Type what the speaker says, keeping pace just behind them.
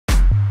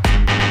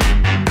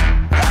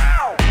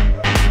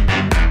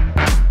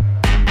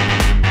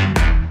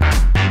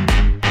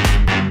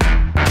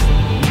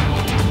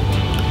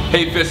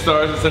Hey Fit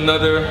Stars, it's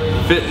another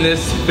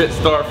Fit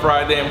Star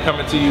Friday. I'm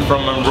coming to you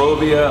from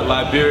Monrovia,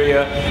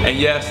 Liberia. And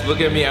yes, look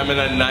at me, I'm in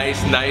a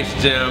nice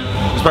gym.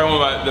 It's probably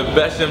one of the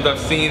best gyms I've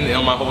seen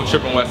on my whole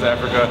trip in West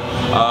Africa.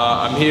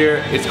 I'm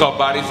here, it's called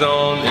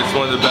Bodyzone. It's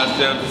one of the best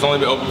gyms. It's only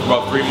been open for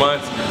about 3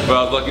 months, but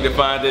I was lucky to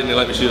find it and they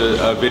let me shoot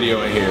a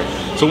video in here.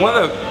 So one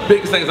of the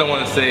biggest things I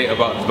want to say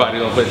about this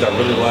Bodyzone place I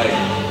really like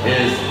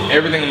is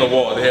everything on the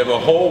wall. They have a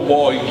whole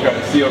wall you can kind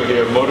of see over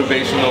here,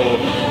 motivational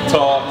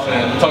talks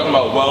and talking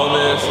about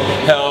wellness,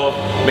 health,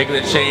 making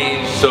a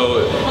change.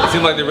 So it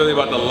seems like they're really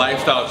about the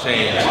lifestyle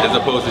change as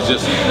opposed to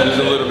just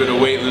losing a little bit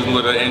of weight, losing a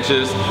little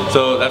inches.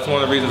 So that's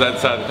one of the reasons I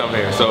decided to come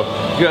here. So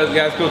you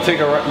guys go take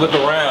a look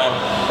around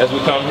as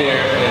we come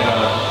here,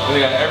 and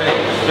we got everything,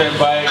 spin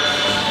bikes,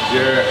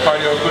 your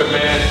cardio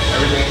equipment,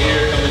 everything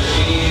here, the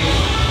machines.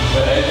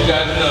 But as you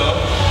guys know,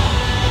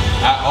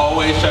 I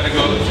always try to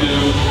go to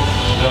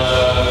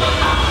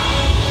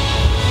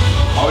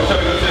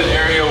an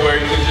area where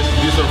you can just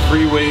do some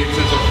free weights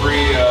and some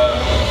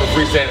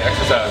free stand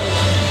exercises.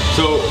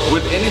 So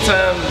with any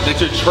time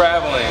that you're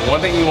traveling, one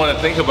thing you want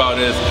to think about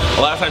is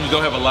a lot of times you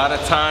don't have a lot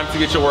of time to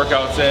get your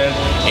workouts in,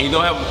 and you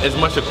don't have as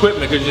much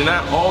equipment because you're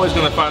not always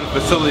going to find a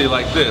facility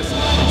like this.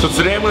 So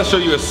today I'm going to show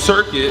you a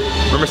circuit,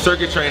 remember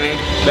circuit training,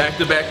 back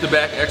to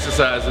back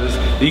exercises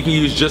that you can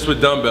use just with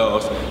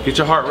dumbbells. Get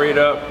your heart rate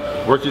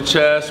up, work your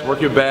chest,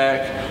 work your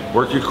back,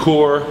 work your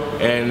core,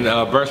 and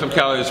burn some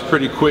calories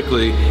pretty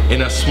quickly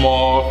in a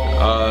small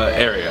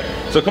area.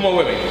 So come on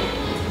with me.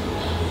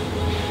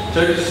 So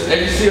as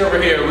you see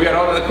over here, we got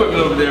all the equipment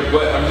over there,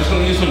 but I'm just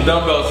going to use some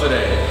dumbbells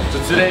today. So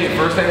today,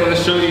 first thing I'm going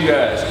to show you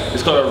guys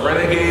is called a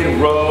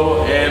renegade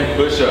row and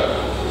push-up.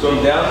 So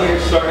I'm down here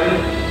starting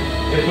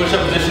in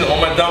push-up position on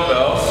my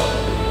dumbbells.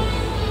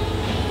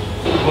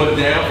 Going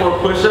down for a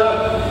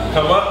push-up,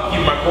 come up,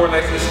 keep my core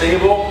nice and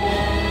stable.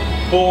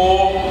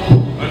 Pull,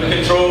 under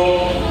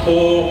control,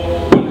 pull,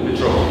 under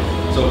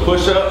control. So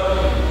push up,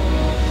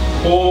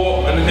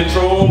 pull, under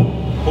control,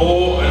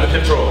 pull, under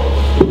control.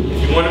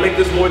 If you want to make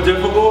this more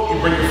difficult, you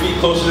bring your feet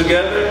closer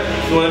together.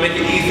 If you want to make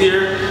it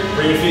easier,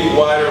 bring your feet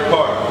wider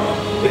apart.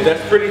 If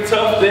that's pretty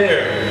tough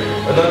there,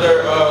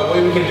 another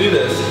way we can do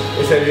this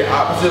is have your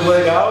opposite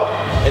leg out,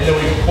 and then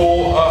we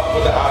pull up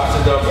with the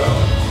opposite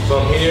dumbbell. So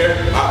I'm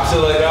here, opposite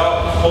leg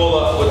out, pull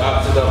up with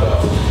opposite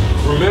dumbbell.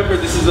 Remember,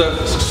 this is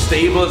a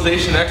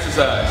stabilization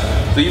exercise.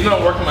 So even though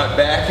I'm working my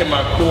back and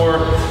my core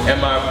and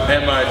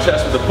my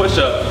chest with a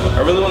push-up,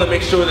 I really want to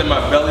make sure that my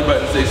belly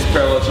button stays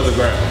parallel to the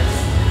ground.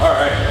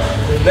 Alright,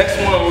 the next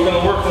one we're going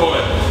to work on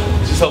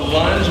is just a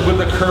lunge with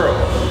a curl.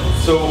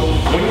 So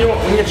when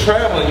you're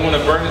traveling, you want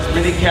to burn as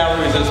many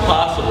calories as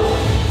possible.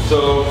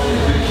 So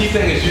the key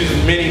thing is use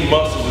as many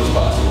muscles as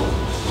possible.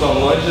 So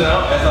I'm lunging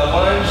out. As I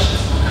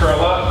lunge,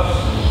 curl up,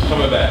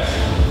 coming back.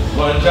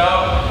 Lunge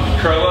out,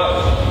 curl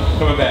up,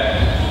 coming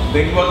back.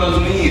 Think about those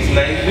knees,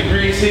 90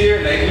 degrees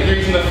here, 90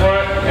 degrees in the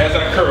front as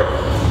I curl.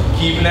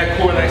 Keeping that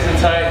core nice and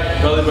tight,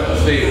 belly button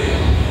stable.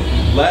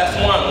 Last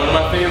one of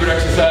my favorite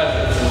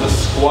exercises is a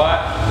squat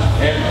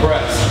and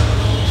press.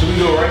 So we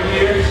go right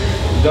here,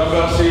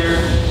 dumbbells here,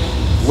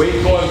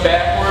 weight going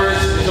backwards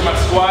into my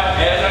squat.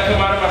 As I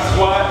come out of my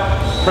squat,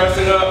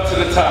 pressing up to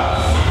the top,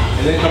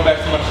 and then come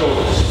back to my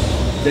shoulders.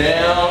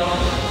 Down,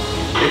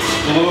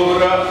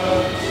 explode up,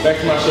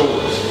 back to my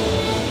shoulders.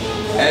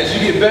 As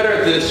you get better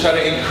at this, try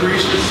to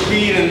increase your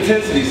speed and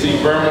intensity so you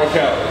burn more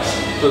calories.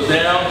 So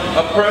down,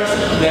 up press,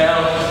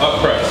 down, up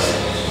press.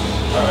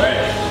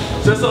 Alright,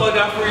 so that's all I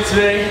got for you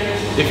today.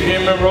 If you're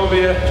in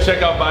Monrovia,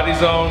 check out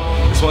Bodyzone.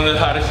 It's one of the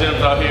hottest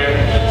gyms out here.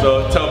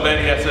 So tell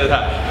Benny I said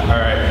hi.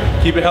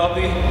 Alright, keep it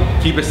healthy,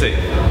 keep it safe.